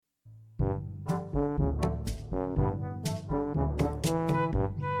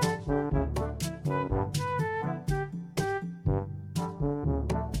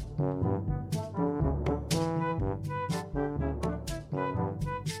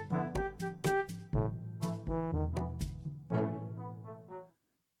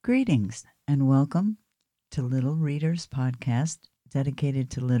Greetings and welcome to Little Readers Podcast, dedicated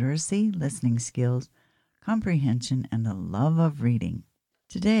to literacy, listening skills, comprehension, and the love of reading.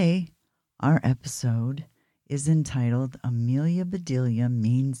 Today, our episode is entitled Amelia Bedelia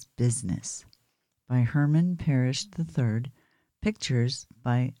Means Business by Herman Parrish III, pictures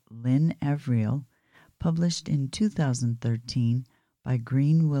by Lynn Averill, published in 2013 by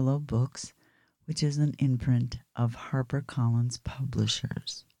Green Willow Books, which is an imprint of HarperCollins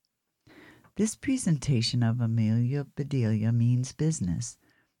Publishers. This presentation of Amelia Bedelia Means Business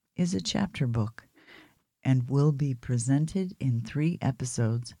is a chapter book and will be presented in 3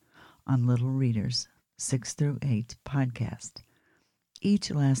 episodes on Little Readers 6 through 8 podcast, each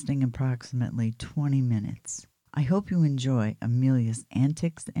lasting approximately 20 minutes. I hope you enjoy Amelia's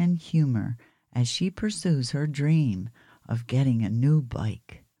antics and humor as she pursues her dream of getting a new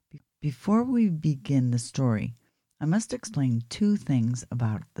bike. Before we begin the story, I must explain 2 things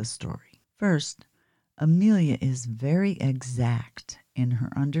about the story. First, Amelia is very exact in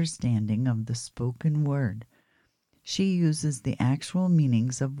her understanding of the spoken word. She uses the actual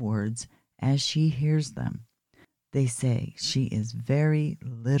meanings of words as she hears them. They say she is very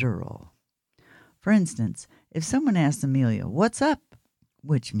literal. For instance, if someone asks Amelia, "What's up?"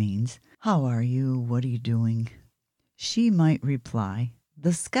 which means, "How are you? What are you doing?" she might reply,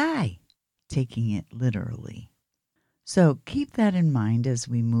 "The sky," taking it literally. So keep that in mind as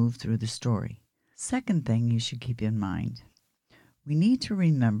we move through the story. Second thing you should keep in mind, we need to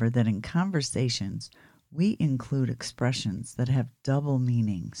remember that in conversations, we include expressions that have double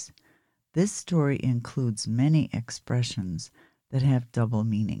meanings. This story includes many expressions that have double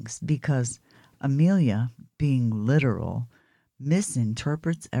meanings because Amelia, being literal,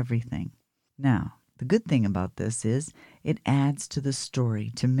 misinterprets everything. Now, the good thing about this is it adds to the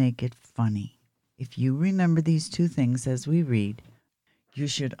story to make it funny. If you remember these 2 things as we read, you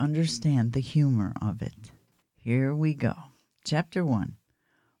should understand the humor of it. Here we go. Chapter 1.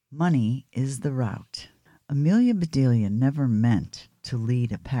 Money is the route. Amelia Bedelia never meant to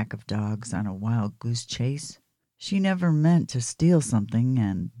lead a pack of dogs on a wild goose chase. She never meant to steal something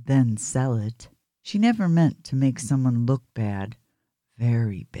and then sell it. She never meant to make someone look bad,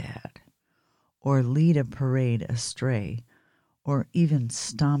 very bad, or lead a parade astray, or even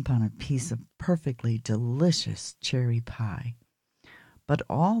stomp on a piece of perfectly delicious cherry pie. But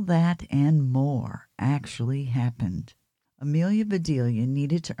all that and more actually happened. Amelia Bedelia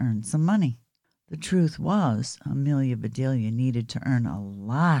needed to earn some money. The truth was, Amelia Bedelia needed to earn a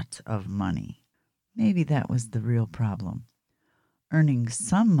lot of money. Maybe that was the real problem. Earning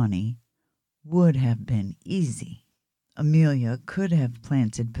some money would have been easy. Amelia could have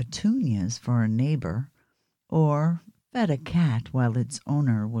planted petunias for a neighbor, or fed a cat while its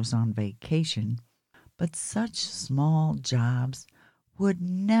owner was on vacation, but such small jobs would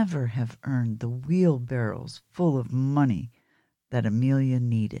never have earned the wheelbarrows full of money that Amelia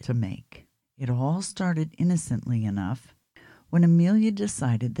needed to make. It all started innocently enough when Amelia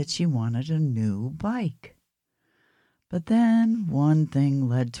decided that she wanted a new bike. But then one thing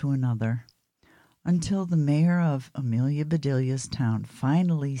led to another, until the mayor of Amelia Bedelia's town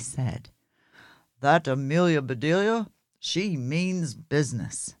finally said, "That Amelia Bedelia, she means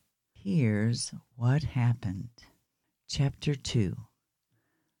business." Here's what happened. Chapter 2.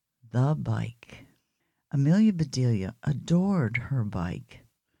 The Bike. Amelia Bedelia adored her bike.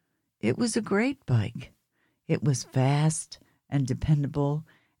 It was a great bike. It was fast and dependable,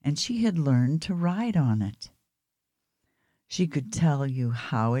 and she had learned to ride on it. She could tell you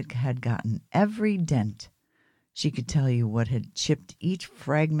how it had gotten every dent. She could tell you what had chipped each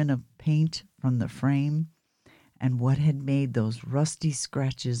fragment of paint from the frame and what had made those rusty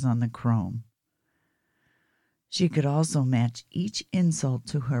scratches on the chrome. She could also match each insult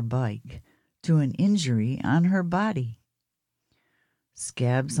to her bike to an injury on her body.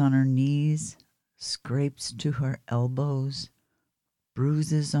 Scabs on her knees, scrapes to her elbows,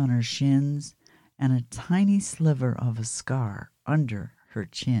 bruises on her shins, and a tiny sliver of a scar under her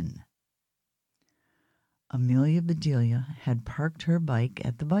chin. Amelia Bedelia had parked her bike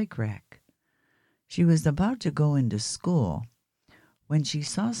at the bike rack. She was about to go into school when she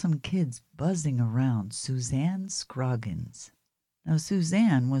saw some kids buzzing around Suzanne Scroggins. Now,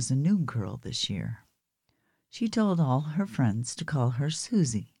 Suzanne was a new girl this year. She told all her friends to call her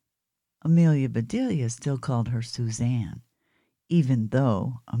Susie. Amelia Bedelia still called her Suzanne, even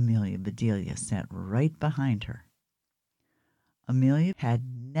though Amelia Bedelia sat right behind her. Amelia had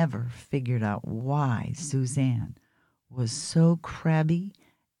never figured out why Suzanne was so crabby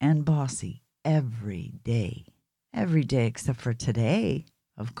and bossy every day. Every day except for today,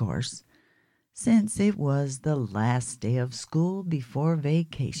 of course. since it was the last day of school before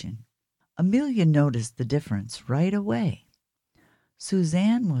vacation. Amelia noticed the difference right away.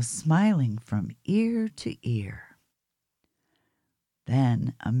 Suzanne was smiling from ear to ear.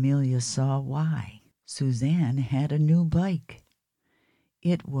 Then Amelia saw why. Suzanne had a new bike.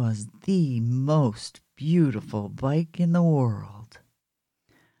 It was the most beautiful bike in the world.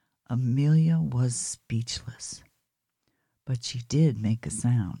 Amelia was speechless, but she did make a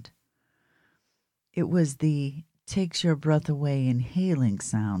sound. It was the takes your breath away inhaling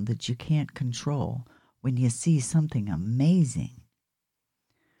sound that you can't control when you see something amazing.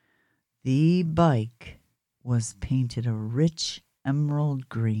 The bike was painted a rich emerald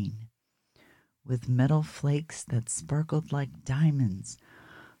green, with metal flakes that sparkled like diamonds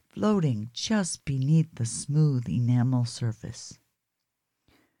floating just beneath the smooth enamel surface.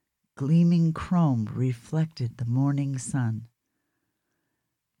 Gleaming chrome reflected the morning sun,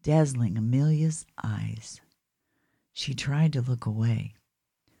 dazzling Amelia's eyes. She tried to look away,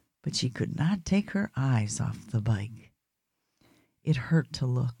 but she could not take her eyes off the bike. It hurt to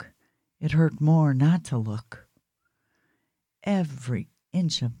look. It hurt more not to look. Every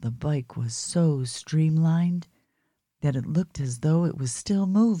inch of the bike was so streamlined that it looked as though it was still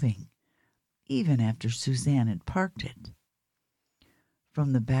moving, even after Suzanne had parked it.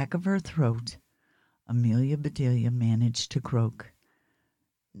 From the back of her throat, Amelia Bedelia managed to croak,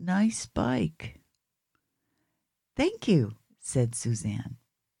 "Nice bike." "Thank you," said Suzanne,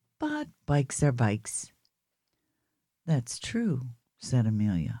 "but bikes are bikes." "That's true," said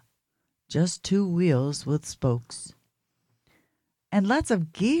Amelia. "Just two wheels with spokes." "And lots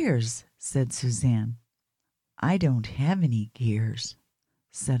of gears," said Suzanne. "I don't have any gears,"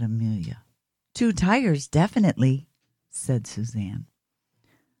 said Amelia. "Two tires, definitely," said Suzanne.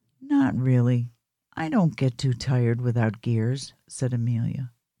 "Not really. I don't get too tired without gears," said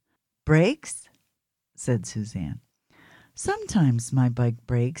Amelia. "Brakes?" said Suzanne. "Sometimes my bike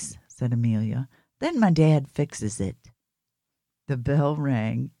breaks," said Amelia. "Then my dad fixes it." The bell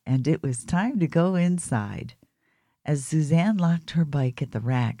rang, and it was time to go inside. As Suzanne locked her bike at the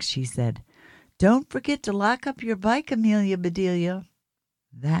rack, she said, "Don't forget to lock up your bike, Amelia Bedelia."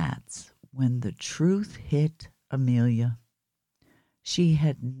 That's when the truth hit Amelia. She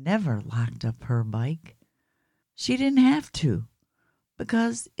had never locked up her bike. She didn't have to,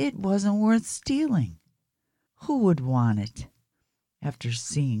 because it wasn't worth stealing. Who would want it after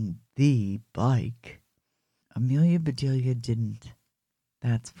seeing the bike? Amelia Bedelia didn't,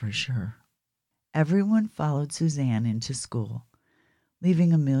 that's for sure. Everyone followed Suzanne into school,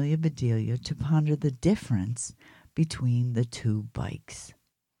 leaving Amelia Bedelia to ponder the difference between the two bikes.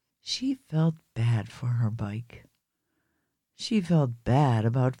 She felt bad for her bike. She felt bad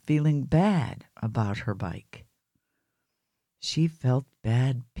about feeling bad about her bike. She felt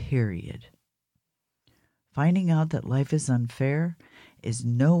bad, period. Finding out that life is unfair is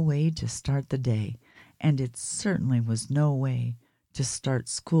no way to start the day, and it certainly was no way to start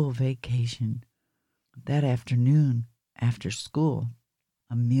school vacation. That afternoon, after school,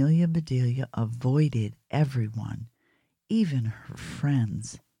 Amelia Bedelia avoided everyone, even her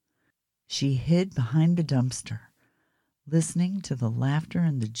friends. She hid behind the dumpster, listening to the laughter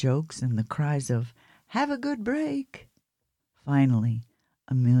and the jokes and the cries of, "Have a good break." Finally,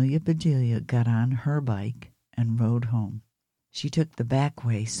 Amelia Bedelia got on her bike and rode home. She took the back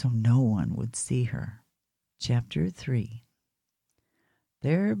way so no one would see her. Chapter 3.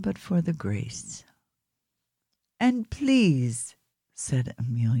 There but for the grace. "And please," said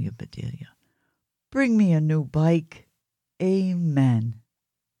Amelia Bedelia, "bring me a new bike. Amen."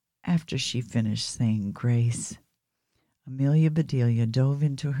 After she finished saying grace, Amelia Bedelia dove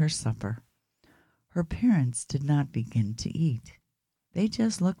into her supper. Her parents did not begin to eat. They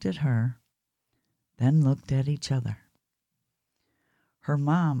just looked at her, then looked at each other. Her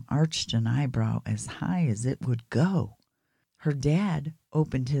mom arched an eyebrow as high as it would go. Her dad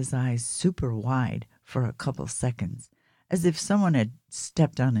opened his eyes super wide for a couple seconds, as if someone had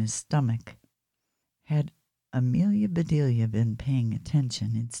stepped on his stomach. Had Amelia Bedelia been paying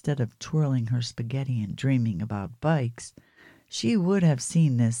attention instead of twirling her spaghetti and dreaming about bikes, she would have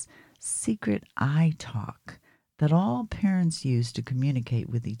seen this secret eye talk that all parents use to communicate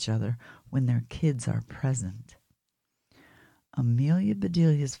with each other when their kids are present. Amelia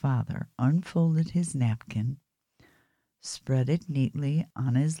Bedelia's father unfolded his napkin, spread it neatly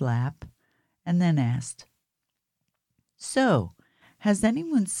on his lap, and then asked, "So, has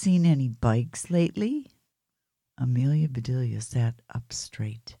anyone seen any bikes lately?" Amelia Bedelia sat up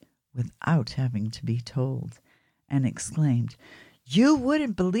straight, without having to be told, and exclaimed, "You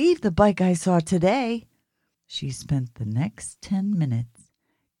wouldn't believe the bike I saw today." She spent the next 10 minutes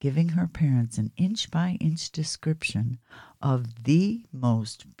giving her parents an inch-by-inch description of the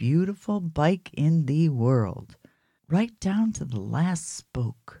most beautiful bike in the world, right down to the last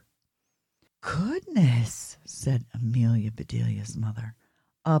spoke. "Goodness," said Amelia Bedelia's mother.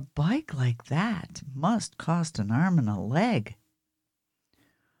 "A bike like that must cost an arm and a leg."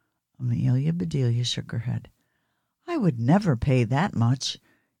 Amelia Bedelia shook her head. "I would never pay that much.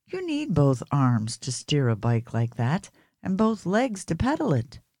 You need both arms to steer a bike like that, and both legs to pedal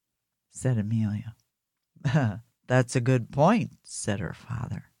it," said Amelia. "That's a good point," said her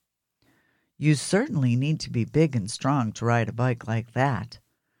father. "You certainly need to be big and strong to ride a bike like that."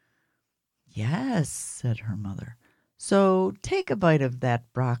 "Yes," said her mother. "So take a bite of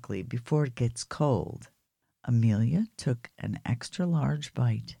that broccoli before it gets cold." Amelia took an extra large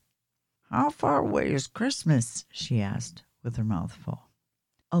bite. "How far away is Christmas?" she asked, with her mouth full.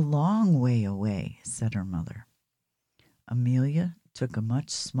 "A long way away," said her mother. Amelia took a much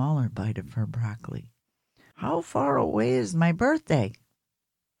smaller bite of her broccoli. "How far away is my birthday?"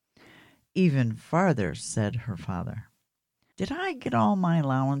 "Even farther," said her father. "Did I get all my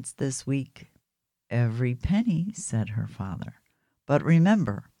allowance this week?" "Every penny," said her father. "But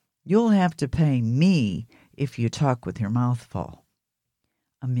remember, you'll have to pay me if you talk with your mouth full."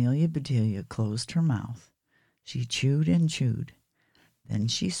 Amelia Bedelia closed her mouth. She chewed and chewed. Then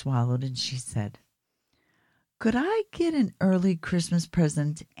she swallowed and she said, "Could I get an early Christmas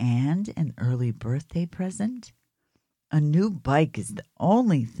present and an early birthday present? A new bike is the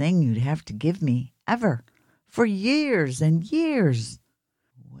only thing you'd have to give me, ever, for years and years."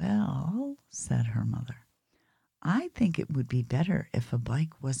 "Well," said her mother, "I think it would be better if a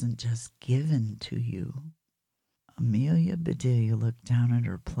bike wasn't just given to you." Amelia Bedelia looked down at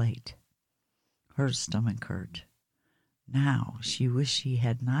her plate. Her stomach hurt. Now she wished she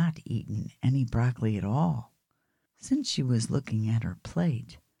had not eaten any broccoli at all. Since she was looking at her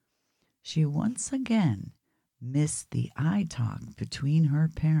plate, she once again missed the eye talk between her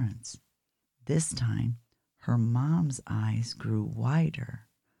parents. This time her mom's eyes grew wider,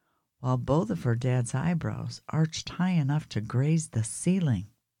 while both of her dad's eyebrows arched high enough to graze the ceiling.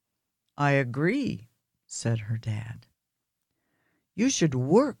 "I agree," said her dad. "You should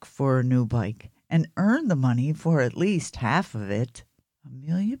work for a new bike and earn the money for at least half of it."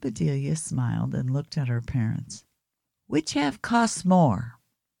 Amelia Bedelia smiled and looked at her parents. "Which half costs more,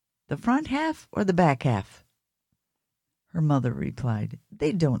 the front half or the back half?" Her mother replied,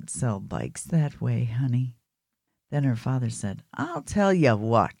 "They don't sell bikes that way, honey." Then her father said, "I'll tell you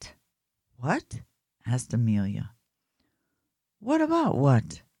what." "What?" asked Amelia. "What about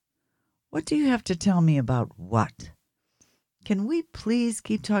what? What do you have to tell me about what? Can we please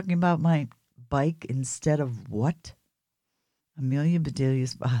keep talking about my bike instead of what?" Amelia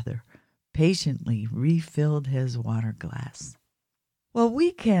Bedelia's father patiently refilled his water glass. "Well,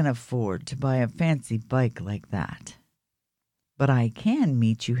 we can't afford to buy a fancy bike like that, but I can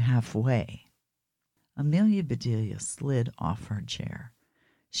meet you halfway." Amelia Bedelia slid off her chair.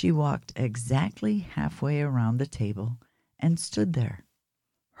 She walked exactly halfway around the table and stood there.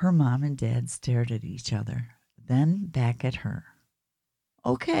 Her mom and dad stared at each other, then back at her.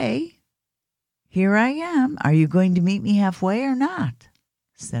 "Okay, here I am. Are you going to meet me halfway or not?"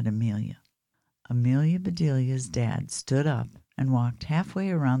 said Amelia. Amelia Bedelia's dad stood up and walked halfway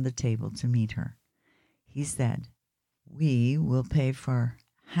around the table to meet her. He said, "We will pay for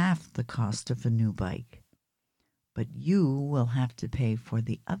half the cost of a new bike, but you will have to pay for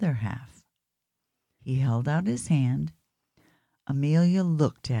the other half." He held out his hand. Amelia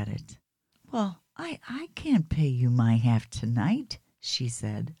looked at it. "Well, I can't pay you my half tonight," she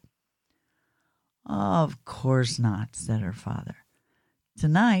said. "Of course not," said her father.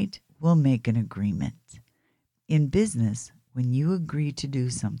 "Tonight we'll make an agreement. In business, when you agree to do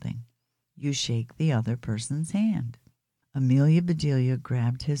something, you shake the other person's hand." Amelia Bedelia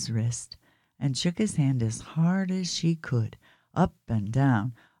grabbed his wrist and shook his hand as hard as she could, up and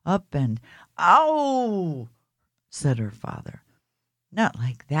down, up and... "Ow!" said her father. "Not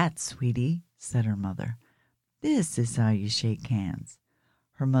like that, sweetie," said her mother. "This is how you shake hands."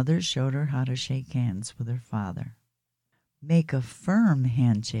 Her mother showed her how to shake hands with her father. "Make a firm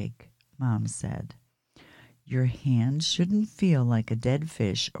handshake," Mom said. "Your hand shouldn't feel like a dead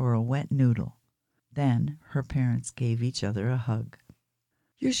fish or a wet noodle." Then her parents gave each other a hug.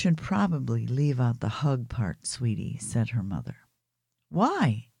 "You should probably leave out the hug part, sweetie," said her mother.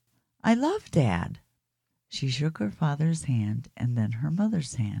 "Why? I love Dad." She shook her father's hand and then her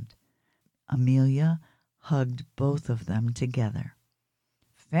mother's hand. Amelia hugged both of them together.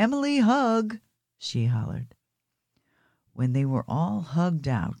 "Family hug," she hollered. When they were all hugged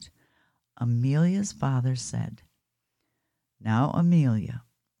out, Amelia's father said, "Now, Amelia,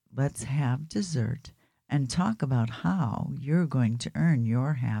 let's have dessert and talk about how you're going to earn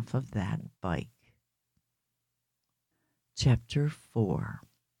your half of that bike. Chapter 4.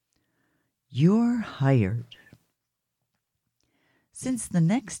 You're hired. Since the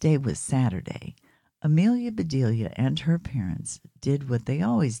next day was Saturday, Amelia Bedelia and her parents did what they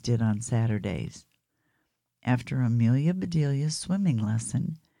always did on Saturdays. After Amelia Bedelia's swimming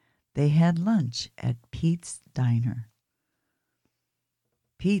lesson, they had lunch at Pete's Diner.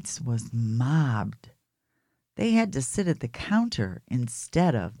 Pete's was mobbed. They had to sit at the counter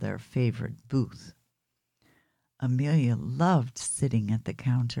instead of their favorite booth. Amelia loved sitting at the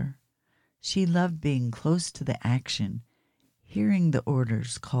counter. She loved being close to the action, hearing the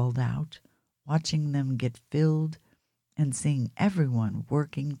orders called out, watching them get filled, and seeing everyone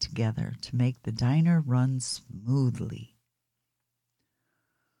working together to make the diner run smoothly.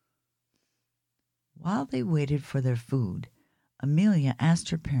 While they waited for their food, Amelia asked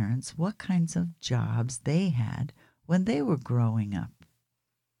her parents what kinds of jobs they had when they were growing up.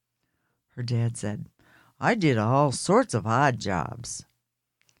 Her dad said, "I did all sorts of odd jobs."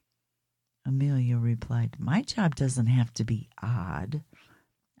 Amelia replied, "My job doesn't have to be odd.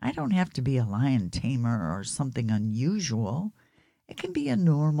 I don't have to be a lion tamer or something unusual. It can be a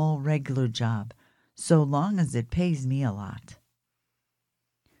normal, regular job, so long as it pays me a lot."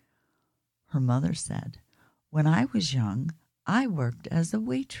 Her mother said, "When I was young, I worked as a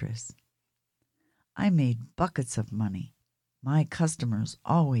waitress. I made buckets of money. My customers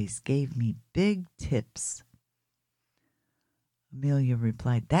always gave me big tips." Amelia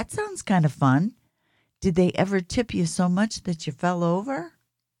replied, "That sounds kind of fun. Did they ever tip you so much that you fell over?"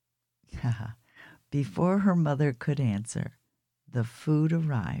 Before her mother could answer, the food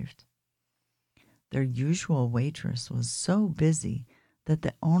arrived. Their usual waitress was so busy that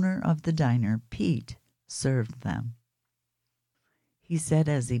the owner of the diner, Pete, served them. He said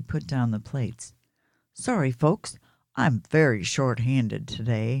as he put down the plates, "Sorry, folks, I'm very short-handed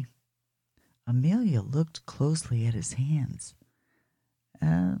today." Amelia looked closely at his hands.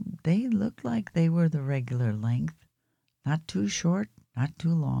 They looked like they were the regular length, not too short, not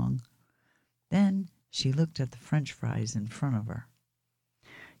too long. Then she looked at the French fries in front of her.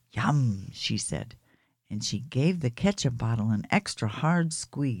 "Yum," she said, and she gave the ketchup bottle an extra hard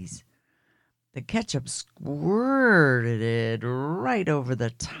squeeze. The ketchup squirted right over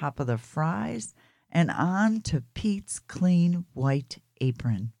the top of the fries and on to Pete's clean white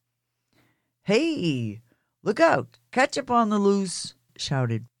apron. "Hey, look out, ketchup on the loose,"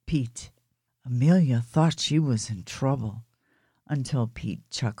 shouted Pete. Amelia thought she was in trouble until Pete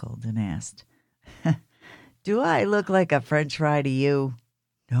chuckled and asked, "Do I look like a French fry to you?"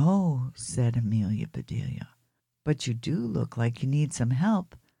 "No," said Amelia Bedelia, "but you do look like you need some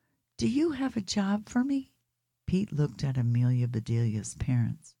help. Do you have a job for me?" Pete looked at Amelia Bedelia's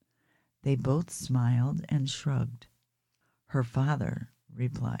parents. They both smiled and shrugged. Her father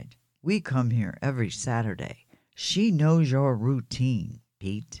replied, "We come here every Saturday. She knows your routine,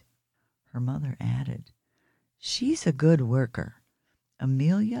 Pete." Her mother added, "She's a good worker.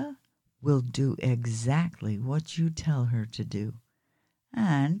 Amelia will do exactly what you tell her to do.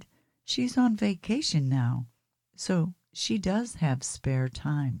 And she's on vacation now, so she does have spare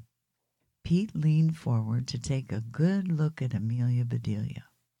time." Pete leaned forward to take a good look at Amelia Bedelia.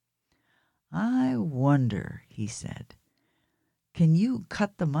 "I wonder," he said, "can you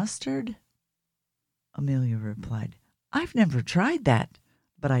cut the mustard?" Amelia replied, "I've never tried that,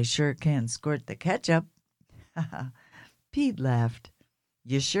 but I sure can squirt the ketchup." Pete laughed.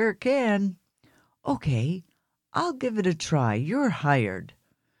 "You sure can. Okay, I'll give it a try. You're hired.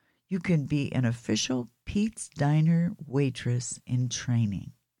 You can be an official Pete's Diner waitress in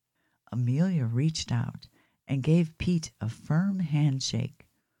training." Amelia reached out and gave Pete a firm handshake.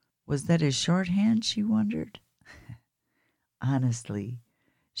 Was that his shorthand, she wondered? Honestly,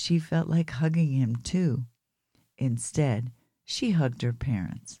 she felt like hugging him too. Instead, she hugged her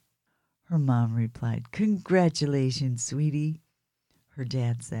parents. Her mom replied, "Congratulations, sweetie." Her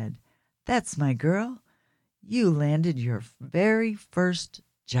dad said, "That's my girl. You landed your very first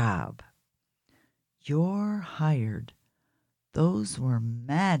job." "You're hired." Those were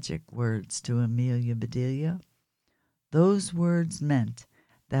magic words to Amelia Bedelia. Those words meant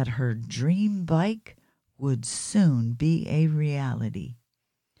that her dream bike would soon be a reality.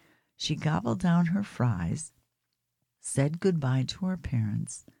 She gobbled down her fries, said goodbye to her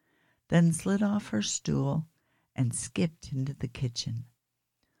parents, then slid off her stool and skipped into the kitchen.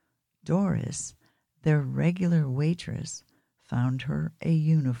 Doris, their regular waitress, found her a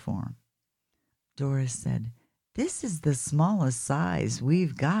uniform. Doris said, "This is the smallest size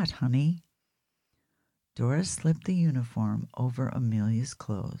we've got, honey." Doris slipped the uniform over Amelia's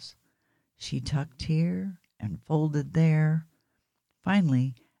clothes. She tucked here and folded there.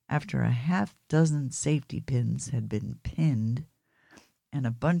 Finally, after a half-dozen safety pins had been pinned and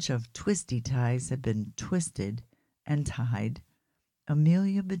a bunch of twisty ties had been twisted and tied,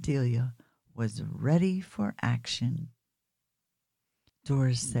 Amelia Bedelia was ready for action.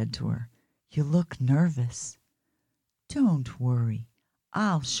 Doris said to her, "You look nervous." "Don't worry.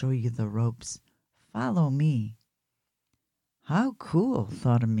 I'll show you the ropes. Follow me." How cool,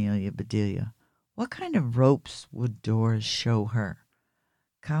 thought Amelia Bedelia. What kind of ropes would Doris show her?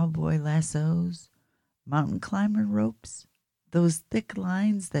 Cowboy lassos? Mountain climber ropes? Those thick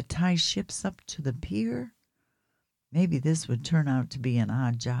lines that tie ships up to the pier? Maybe this would turn out to be an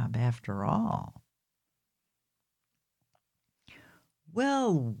odd job after all.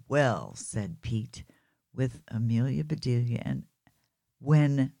 "Well, well," said Pete, when Amelia Bedelia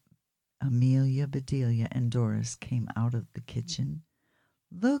and Doris came out of the kitchen.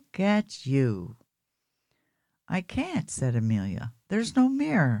 "Look at you." "I can't," said Amelia. "There's no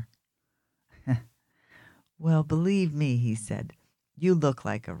mirror." "Well, believe me," he said, "you look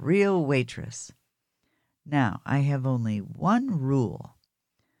like a real waitress. Now, I have only one rule.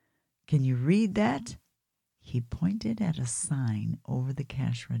 Can you read that?" He pointed at a sign over the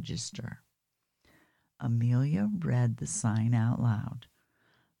cash register. Amelia read the sign out loud.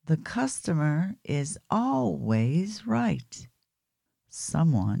 "The customer is always right."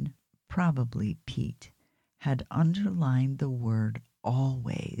 Someone, probably Pete, had underlined the word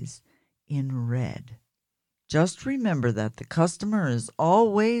always in red. "Just remember that the customer is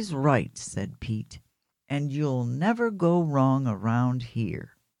always right," said Pete, "and you'll never go wrong around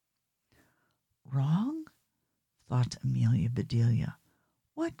here." Wrong? Thought Amelia Bedelia.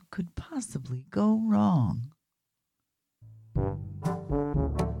 What could possibly go wrong?